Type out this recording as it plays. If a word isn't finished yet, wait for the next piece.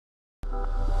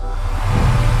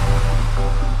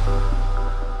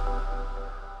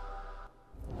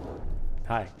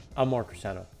I'm Mark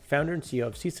Rosano, founder and CEO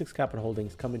of C6 Capital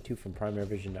Holdings, coming to you from Primary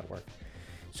Vision Network.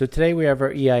 So today we have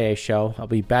our EIA show. I'll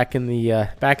be back in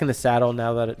the saddle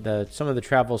now that some of the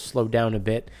travel slowed down a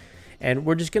bit, and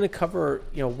we're just going to cover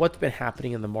what's been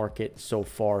happening in the market so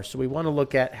far. So we want to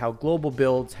look at how global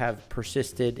builds have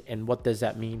persisted and what does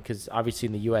that mean, because obviously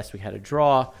in the U.S. we had a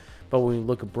draw, but when we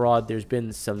look abroad, there's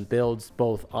been some builds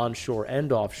both onshore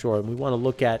and offshore, and we want to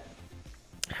look at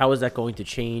how is that going to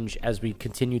change as we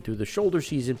continue through the shoulder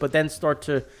season, but then start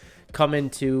to come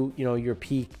into your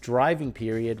peak driving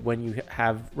period when you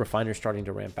have refiners starting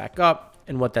to ramp back up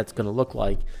and what that's going to look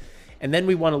like. And then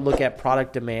we want to look at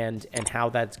product demand and how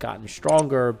that's gotten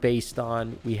stronger based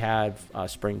on we have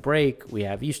spring break, we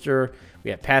have Easter,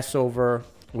 we have Passover,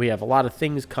 we have a lot of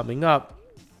things coming up,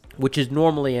 which is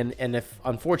normally, and if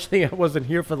unfortunately I wasn't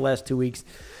here for the last 2 weeks,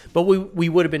 but we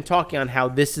would have been talking on how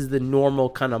this is the normal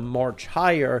kind of March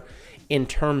higher in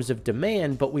terms of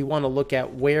demand, but we want to look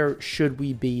at where should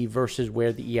we be versus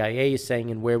where the EIA is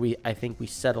saying and where I think we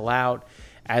settle out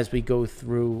as we go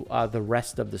through the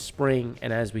rest of the spring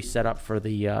and as we set up for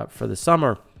the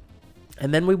summer.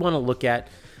 And then we want to look at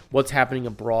what's happening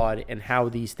abroad and how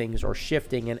these things are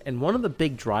shifting. And one of the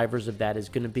big drivers of that is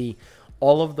going to be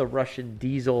all of the Russian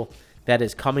diesel that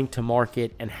is coming to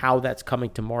market and how that's coming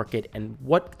to market and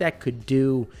what that could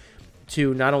do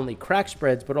to not only crack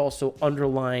spreads, but also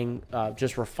underlying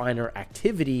just refiner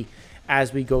activity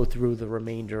as we go through the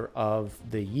remainder of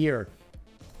the year.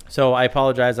 So I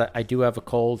apologize. I do have a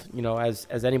cold.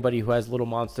 As anybody who has little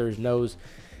monsters knows,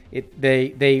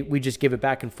 we just give it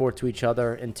back and forth to each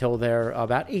other until they're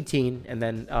about 18, and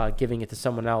then giving it to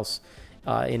someone else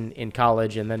in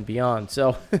college and then beyond.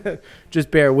 So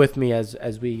just bear with me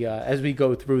as we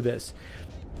go through this.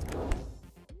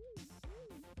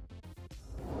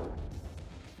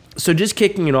 So just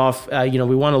kicking it off,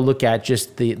 we want to look at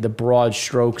just the broad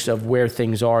strokes of where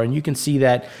things are. And you can see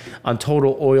that on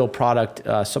total oil product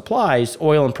supplies,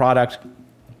 oil and product,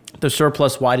 the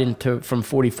surplus widened from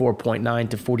 44.9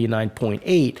 to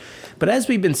 49.8. But as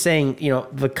we've been saying,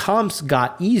 the comps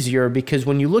got easier because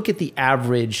when you look at the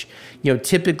average,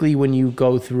 typically when you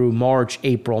go through March,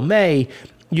 April, May,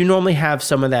 you normally have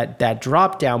some of that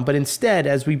drop down, but instead,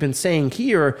 as we've been saying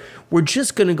here, we're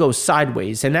just going to go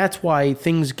sideways. And that's why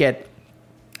things get,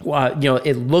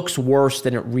 it looks worse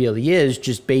than it really is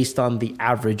just based on the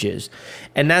averages.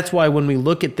 And that's why when we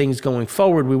look at things going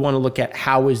forward, we want to look at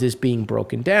how is this being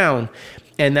broken down.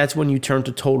 And that's when you turn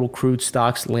to total crude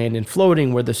stocks, land and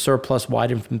floating, where the surplus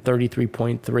widened from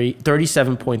 37.3 to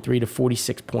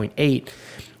 46.8.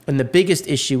 And the biggest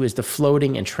issue is the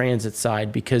floating and transit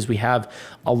side, because we have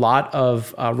a lot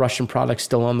of Russian products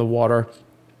still on the water.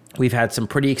 We've had some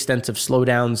pretty extensive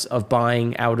slowdowns of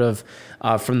buying out of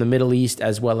from the Middle East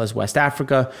as well as West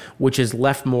Africa, which has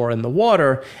left more in the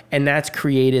water. And that's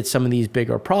created some of these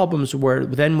bigger problems where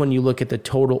then when you look at the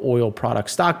total oil product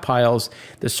stockpiles,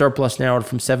 the surplus narrowed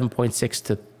from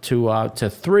 7.6 to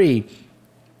 3.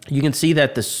 You can see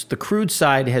that the crude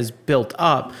side has built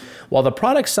up while the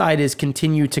product side is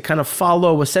continued to kind of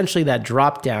follow essentially that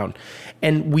drop down.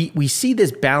 And we see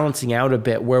this balancing out a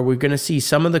bit where we're going to see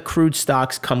some of the crude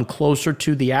stocks come closer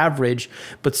to the average,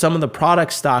 but some of the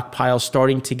product stockpiles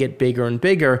starting to get bigger and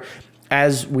bigger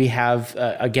as we have,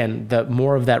 again, the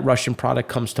more of that Russian product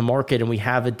comes to market. And we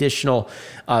have additional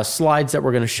slides that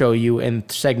we're going to show you in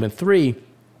segment 3,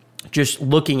 just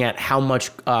looking at how much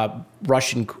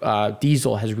Russian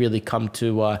diesel has really come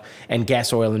to, and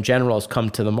gas oil in general has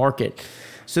come to the market.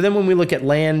 So then when we look at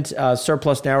land,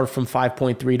 surplus narrowed from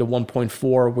 5.3 to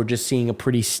 1.4. We're just seeing a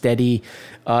pretty steady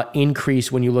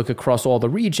increase when you look across all the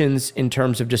regions in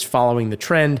terms of just following the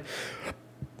trend.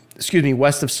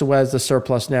 West of Suez, the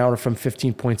surplus narrowed from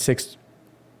 15.6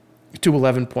 to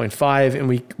 11.5, and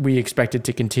we expect it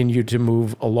to continue to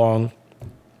move along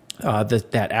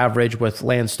that average, with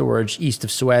land storage east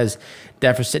of Suez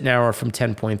deficit narrower from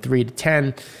 10.3 to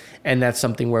 10, and that's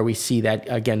something where we see that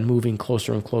again moving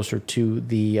closer and closer to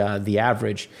the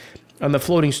average. On the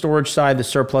floating storage side, the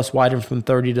surplus widened from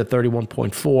 30 to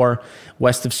 31.4.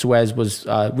 West of Suez was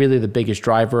really the biggest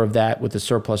driver of that, with the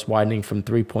surplus widening from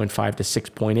 3.5 to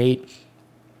 6.8.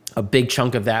 A big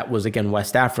chunk of that was, again,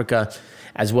 West Africa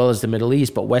as well as the Middle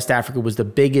East. But West Africa was the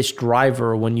biggest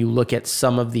driver when you look at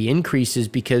some of the increases,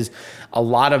 because a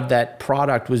lot of that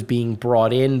product was being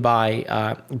brought in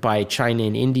by China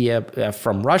and India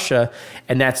from Russia,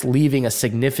 and that's leaving a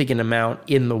significant amount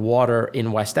in the water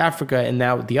in West Africa. And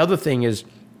now the other thing is,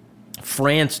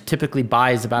 France typically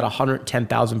buys about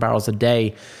 110,000 barrels a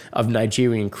day of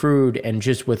Nigerian crude. And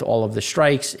just with all of the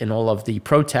strikes and all of the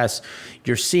protests,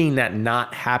 you're seeing that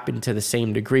not happen to the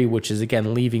same degree, which is,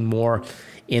 again, leaving more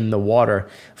in the water.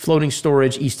 Floating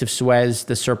storage east of Suez,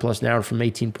 the surplus narrowed from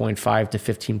 18.5 to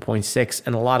 15.6.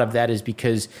 And a lot of that is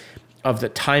because of the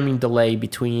timing delay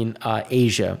between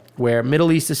Asia, where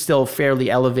Middle East is still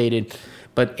fairly elevated,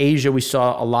 but Asia, we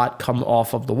saw a lot come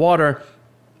off of the water.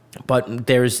 But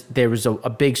there was a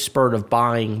big spurt of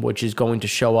buying, which is going to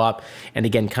show up, and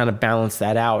again, kind of balance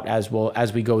that out as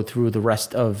we go through the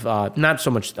rest of not so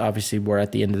much. Obviously, we're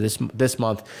at the end of this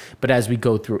month, but as we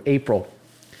go through April.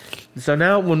 So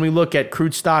now, when we look at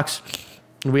crude stocks,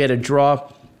 we had a draw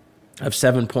of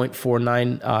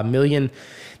 7.49 million.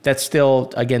 That's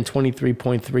still, again,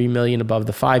 23.3 million above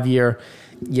the 5-year.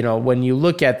 You know, when you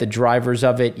look at the drivers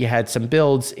of it, you had some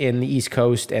builds in the East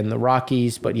Coast and the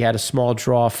Rockies, but you had a small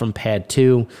draw from Pad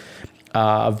 2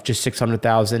 of just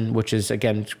 600,000, which is,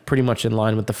 again, pretty much in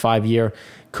line with the 5-year.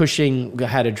 Cushing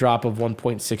had a drop of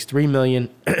 1.63 million.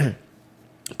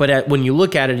 But when you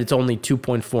look at it, it's only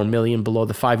 2.4 million below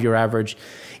the 5-year average.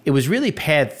 It was really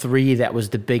Pad 3 that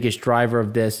was the biggest driver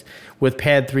of this, with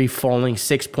Pad 3 falling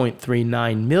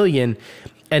 6.39 million.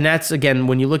 And that's, again,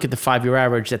 when you look at the 5-year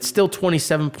average, that's still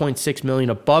 27.6 million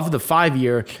above the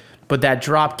 5-year, but that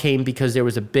drop came because there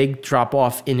was a big drop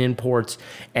off in imports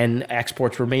and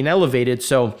exports remain elevated.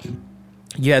 So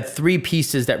you had three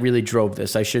pieces that really drove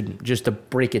this. Just to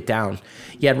break it down.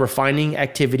 You had refining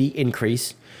activity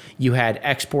increase, you had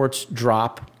exports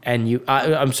drop, and you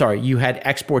had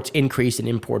exports increase and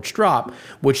imports drop,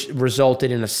 which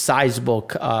resulted in a sizable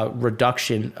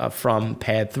reduction from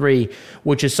Pad 3,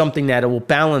 which is something that it will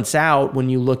balance out when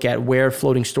you look at where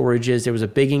floating storage is. There was a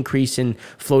big increase in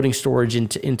floating storage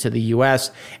into the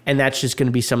U.S., and that's just going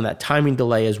to be some of that timing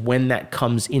delay as when that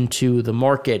comes into the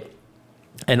market,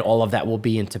 and all of that will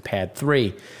be into Pad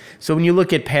 3. So when you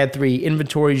look at Pad 3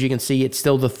 inventories, you can see it's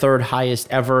still the third highest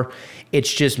ever.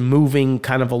 It's just moving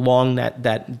kind of along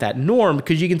that norm,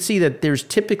 because you can see that there's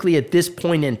typically at this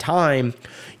point in time,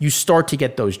 you start to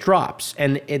get those drops.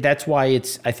 And that's why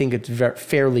I think it's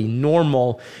fairly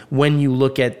normal when you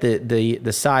look at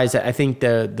the size. I think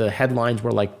the headlines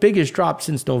were like biggest drop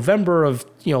since November of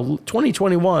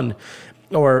 2021.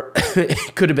 Or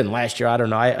it could have been last year. I don't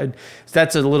know.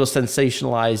 That's a little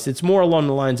sensationalized. It's more along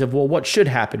the lines of, well, what should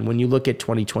happen when you look at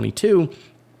 2022?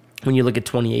 When you look at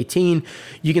 2018,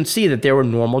 you can see that there were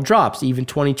normal drops, even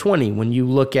 2020. When you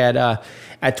look at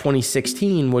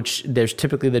 2016, which there's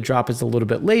typically the drop is a little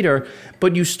bit later,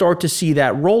 but you start to see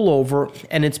that rollover,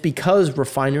 and it's because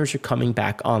refiners are coming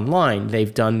back online.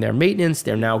 They've done their maintenance.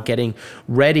 They're now getting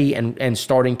ready and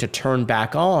starting to turn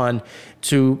back on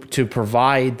to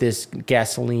provide this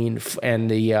gasoline and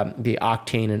the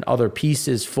octane and other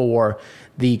pieces for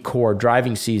the core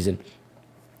driving season.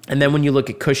 And then when you look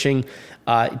at Cushing,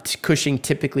 Cushing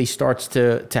typically starts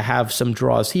to have some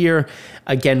draws here.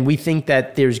 Again, we think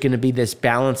that there's going to be this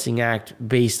balancing act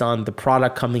based on the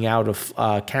product coming out of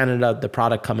Canada, the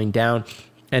product coming down,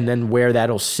 and then where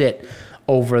that'll sit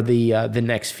over the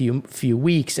next few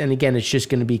weeks. And again, it's just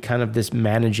going to be kind of this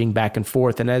managing back and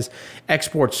forth. And as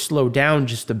exports slow down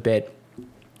just a bit,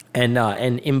 and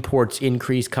imports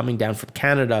increase coming down from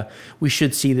Canada, we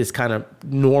should see this kind of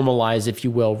normalize, if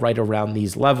you will, right around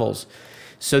these levels.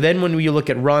 So then when we look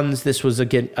at runs, this was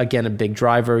again a big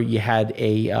driver. You had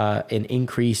an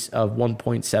increase of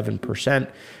 1.7%.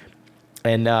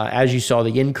 And as you saw,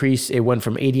 the increase, it went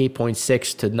from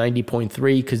 88.6 to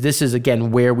 90.3, because this is,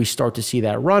 again, where we start to see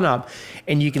that run up.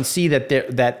 And you can see that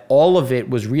that all of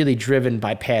it was really driven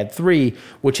by Pad 3,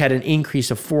 which had an increase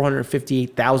of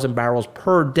 458,000 barrels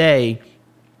per day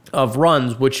of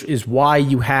runs, which is why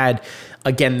you had,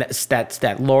 again,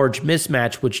 that large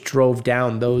mismatch, which drove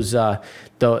down those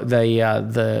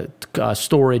the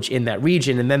storage in that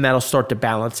region. And then that'll start to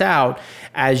balance out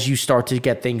as you start to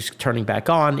get things turning back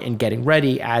on and getting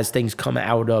ready as things come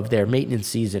out of their maintenance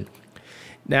season.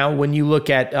 Now, when you look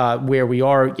at where we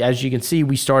are, as you can see,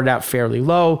 we started out fairly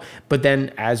low, but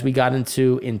then as we got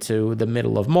into the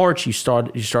middle of March, you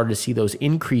started to see those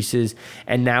increases,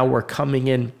 and now we're coming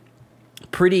in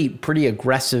pretty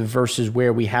aggressive versus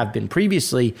where we have been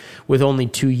previously, with only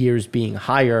 2 years being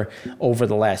higher over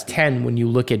the last 10 when you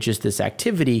look at just this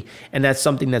activity. And that's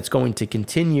something that's going to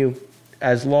continue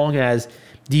as long as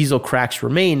diesel cracks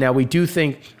remain. Now, we do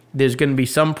think there's going to be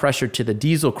some pressure to the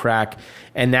diesel crack,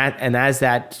 and as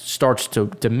that starts to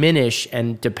diminish,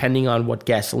 and depending on what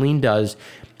gasoline does,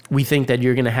 we think that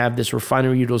you're going to have this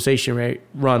refinery utilization rate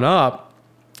run up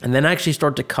and then actually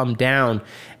start to come down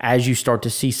as you start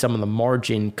to see some of the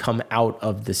margin come out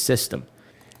of the system.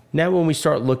 Now, when we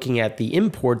start looking at the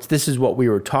imports, this is what we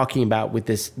were talking about with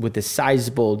this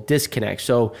sizable disconnect.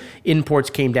 So imports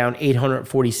came down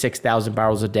 846,000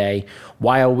 barrels a day,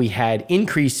 while we had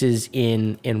increases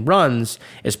in runs,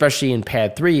 especially in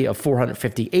pad 3, of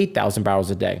 458,000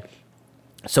 barrels a day.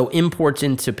 So imports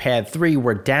into pad 3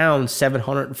 were down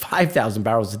 705,000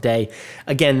 barrels a day.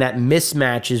 Again, that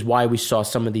mismatch is why we saw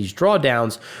some of these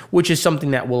drawdowns, which is something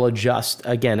that will adjust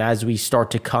again as we start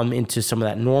to come into some of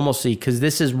that normalcy, because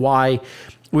this is why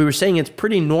we were saying it's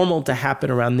pretty normal to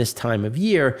happen around this time of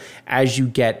year as you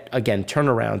get, again,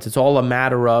 turnarounds. It's all a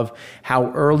matter of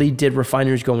how early did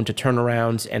refineries go into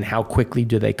turnarounds and how quickly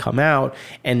do they come out,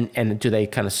 and do they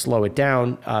kind of slow it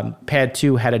down. Pad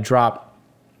 2 had a drop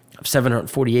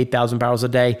 748,000 barrels a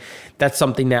day. That's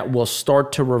something that will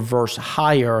start to reverse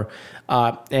higher,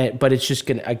 but it's just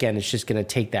gonna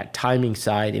take that timing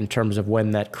side in terms of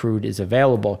when that crude is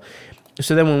available.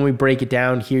 So then when we break it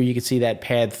down here, you can see that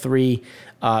pad 3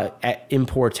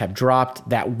 imports have dropped.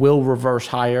 That will reverse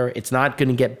higher. It's not going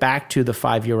to get back to the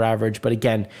 5-year average, but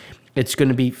again, it's going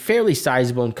to be fairly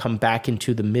sizable and come back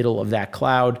into the middle of that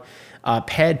cloud.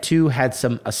 Pad 2 had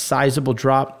a sizable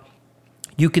drop.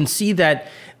 You can see that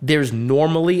there's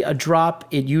normally a drop.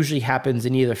 It usually happens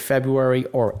in either February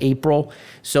or April.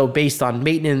 So based on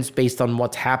maintenance, based on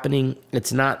what's happening,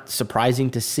 it's not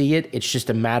surprising to see it. It's just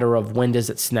a matter of when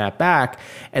does it snap back.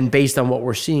 And based on what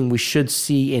we're seeing, we should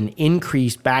see an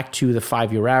increase back to the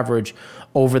 5-year average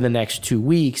over the next 2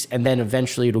 weeks. And then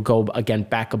eventually it'll go again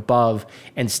back above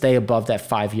and stay above that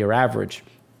 5-year average.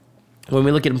 When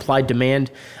we look at implied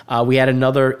demand, we had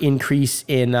another increase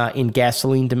in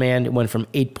gasoline demand. It went from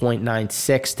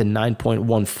 8.96 to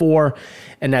 9.14,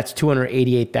 and that's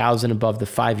 288,000 above the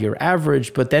 5-year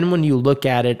average. But then when you look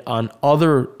at it on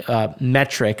other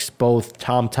metrics, both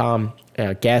TomTom,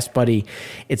 Gas Buddy,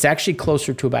 it's actually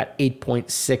closer to about 8.6,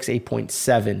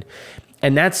 8.7.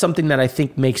 And that's something that I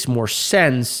think makes more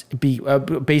sense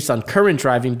based on current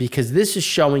driving, because this is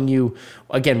showing you,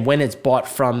 again, when it's bought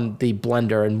from the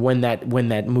blender and when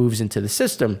that moves into the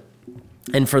system.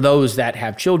 And for those that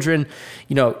have children,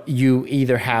 you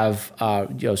either have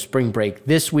spring break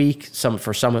this week.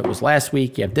 For some it was last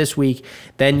week. You have this week.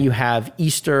 Then you have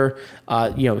Easter,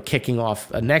 kicking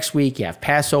off next week. You have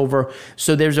Passover.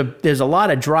 So there's a lot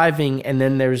of driving, and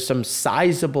then there's some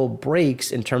sizable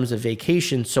breaks in terms of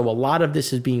vacation. So a lot of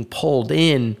this is being pulled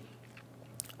in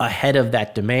ahead of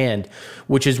that demand,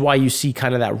 which is why you see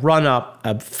kind of that run up,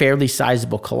 a fairly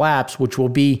sizable collapse, which will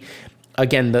be,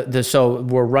 again, so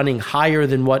we're running higher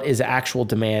than what is actual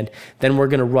demand. Then we're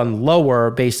going to run lower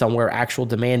based on where actual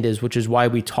demand is, which is why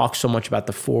we talk so much about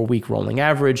the 4-week rolling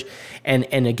average, and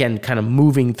again, kind of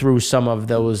moving through some of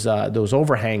those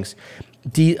overhangs.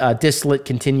 Distillate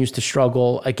continues to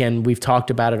struggle. Again, we've talked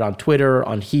about it on Twitter,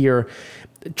 on here.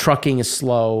 Trucking is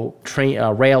slow,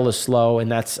 rail is slow,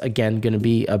 and that's, again, going to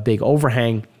be a big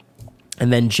overhang.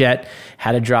 And then jet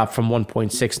had a drop from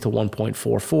 1.6 to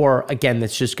 1.44. Again,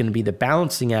 that's just going to be the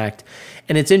balancing act.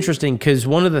 And it's interesting because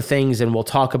one of the things, and we'll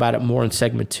talk about it more in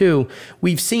segment 2,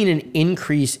 we've seen an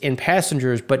increase in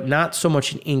passengers, but not so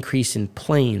much an increase in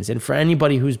planes. And for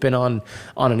anybody who's been on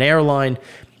an airline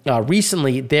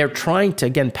recently, they're trying to,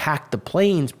 again, pack the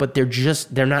planes, but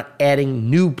they're not adding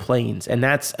new planes. And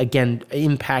that's, again,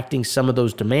 impacting some of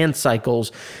those demand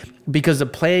cycles, because the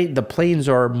planes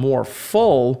are more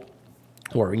full,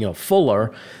 or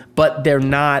fuller, but they're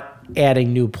not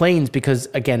adding new planes because,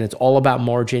 again, it's all about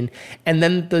margin, and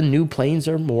then the new planes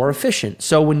are more efficient.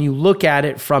 So when you look at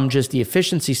it from just the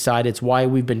efficiency side, it's why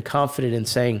we've been confident in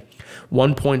saying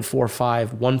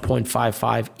 1.45,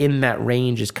 1.55 in that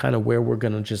range is kind of where we're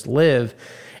going to just live.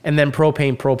 And then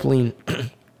propane, propylene,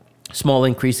 small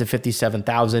increase of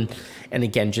 57,000, and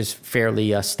again, just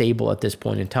fairly stable at this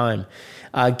point in time.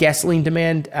 Gasoline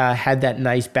demand had that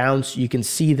nice bounce. You can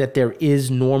see that there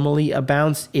is normally a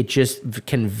bounce. It just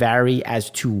can vary as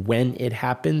to when it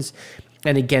happens.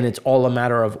 And again, it's all a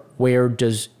matter of where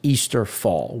does Easter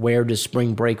fall? Where does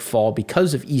spring break fall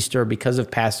because of Easter, because of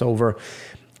Passover?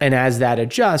 And as that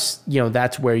adjusts,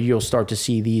 that's where you'll start to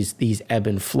see these ebb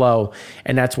and flow.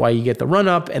 And that's why you get the run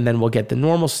up, and then we'll get the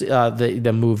normal,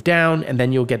 the move down, and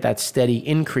then you'll get that steady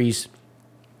increase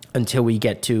until we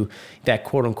get to that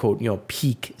quote unquote,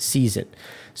 peak season.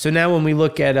 So now when we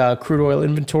look at crude oil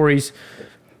inventories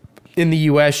in the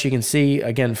US, you can see,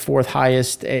 again, 4th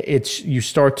highest. You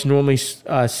start to normally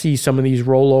see some of these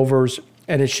rollovers,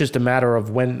 and it's just a matter of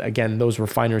when, again, those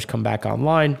refiners come back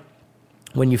online.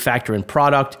 When you factor in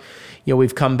product,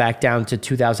 we've come back down to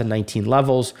 2019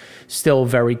 levels, still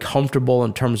very comfortable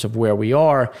in terms of where we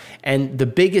are. And the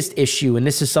biggest issue, and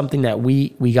this is something that we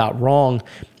got wrong,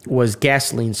 was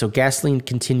gasoline. So gasoline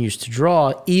continues to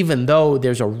draw, even though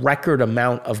there's a record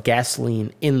amount of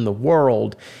gasoline in the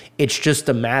world. It's just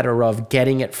a matter of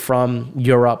getting it from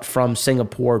Europe, from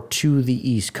Singapore to the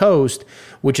East Coast,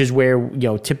 which is where,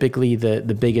 typically the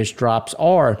biggest drops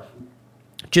are,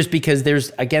 just because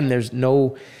there's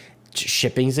no,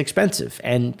 shipping's expensive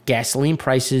and gasoline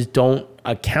prices don't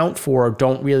account for or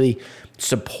don't really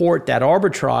support that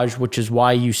arbitrage, which is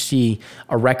why you see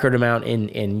a record amount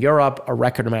in Europe, a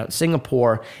record amount in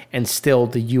Singapore, and still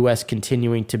the US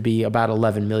continuing to be about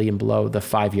 11 million below the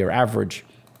 5-year average.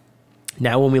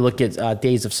 Now, when we look at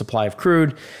days of supply of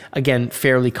crude, again,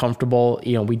 fairly comfortable.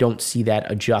 We don't see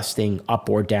that adjusting up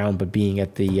or down, but being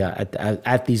at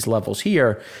these levels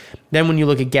here. Then when you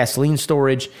look at gasoline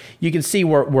storage, you can see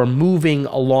we're moving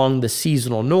along the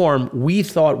seasonal norm. We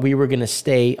thought we were going to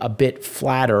stay a bit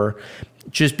flatter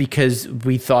just because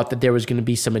we thought that there was going to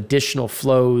be some additional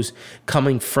flows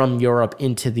coming from Europe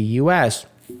into the US.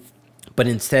 But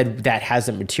instead, that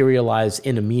hasn't materialized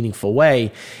in a meaningful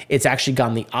way. It's actually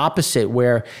gone the opposite,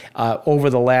 where over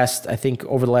the last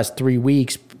 3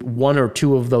 weeks, 1 or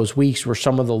 2 of those weeks were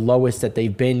some of the lowest that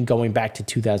they've been going back to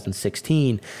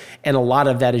 2016. And a lot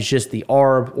of that is just the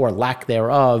arb or lack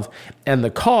thereof and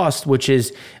the cost, which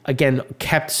is, again,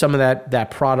 kept some of that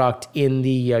product in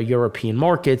the European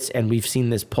markets. And we've seen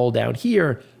this pull down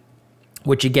here,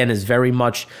 which again is very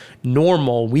much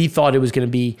normal. We thought it was going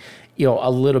to be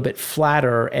a little bit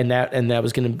flatter, and that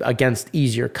was going to against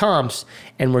easier comps,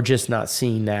 and we're just not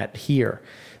seeing that here.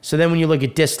 So then when you look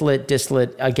at distillate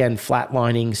again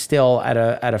flatlining, still at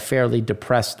a fairly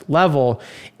depressed level.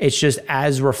 It's just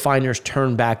as refiners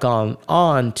turn back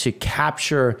on to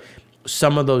capture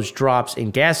some of those drops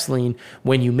in gasoline.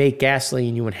 When you make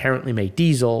gasoline, you inherently make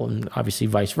diesel, and obviously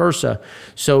vice versa.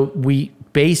 So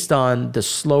based on the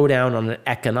slowdown on an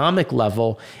economic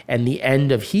level and the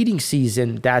end of heating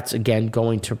season, that's again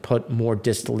going to put more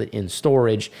distillate in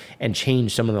storage and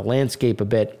change some of the landscape a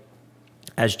bit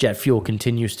as jet fuel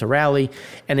continues to rally.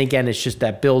 And again, it's just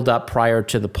that build up prior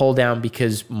to the pull down,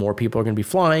 because more people are going to be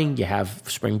flying. You have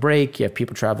spring break, you have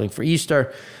people traveling for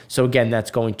Easter. So again,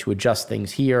 that's going to adjust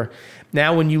things here.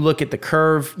 Now, when you look at the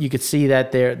curve, you could see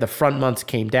that the front months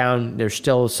came down. There's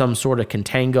still some sort of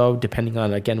contango, depending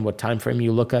on, again, what time frame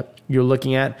you're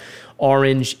looking at.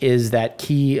 Orange is that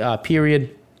key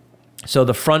period. So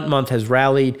the front month has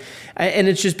rallied, and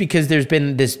it's just because there's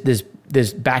been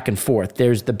this back and forth.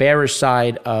 There's the bearish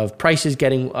side of prices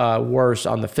getting worse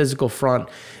on the physical front,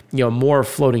 more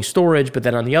floating storage. But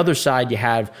then on the other side, you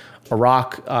have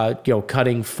Iraq,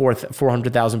 cutting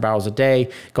 400,000 barrels a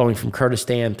day, going from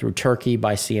Kurdistan through Turkey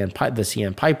by the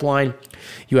CN pipeline.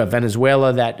 You have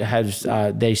Venezuela that has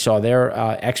they saw their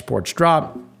exports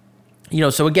drop.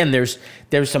 So again, there's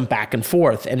some back and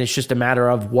forth, and it's just a matter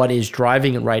of what is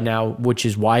driving it right now, which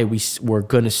is why we're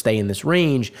going to stay in this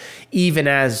range. Even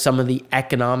as some of the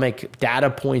economic data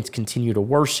points continue to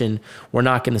worsen, we're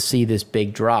not going to see this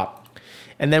big drop.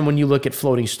 And then when you look at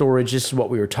floating storage, this is what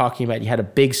we were talking about. You had a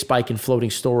big spike in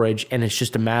floating storage, and it's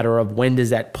just a matter of when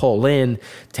does that pull in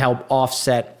to help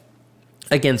offset,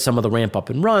 again, some of the ramp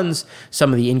up in runs,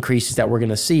 some of the increases that we're going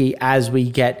to see as we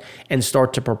get and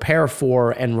start to prepare for,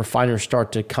 and refiners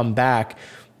start to come back,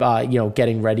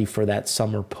 getting ready for that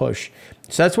summer push.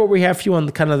 So that's what we have for you on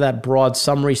the kind of that broad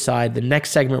summary side. The next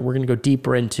segment, we're going to go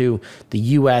deeper into the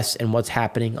U.S. and what's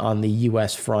happening on the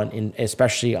U.S. front, and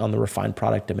especially on the refined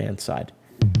product demand side.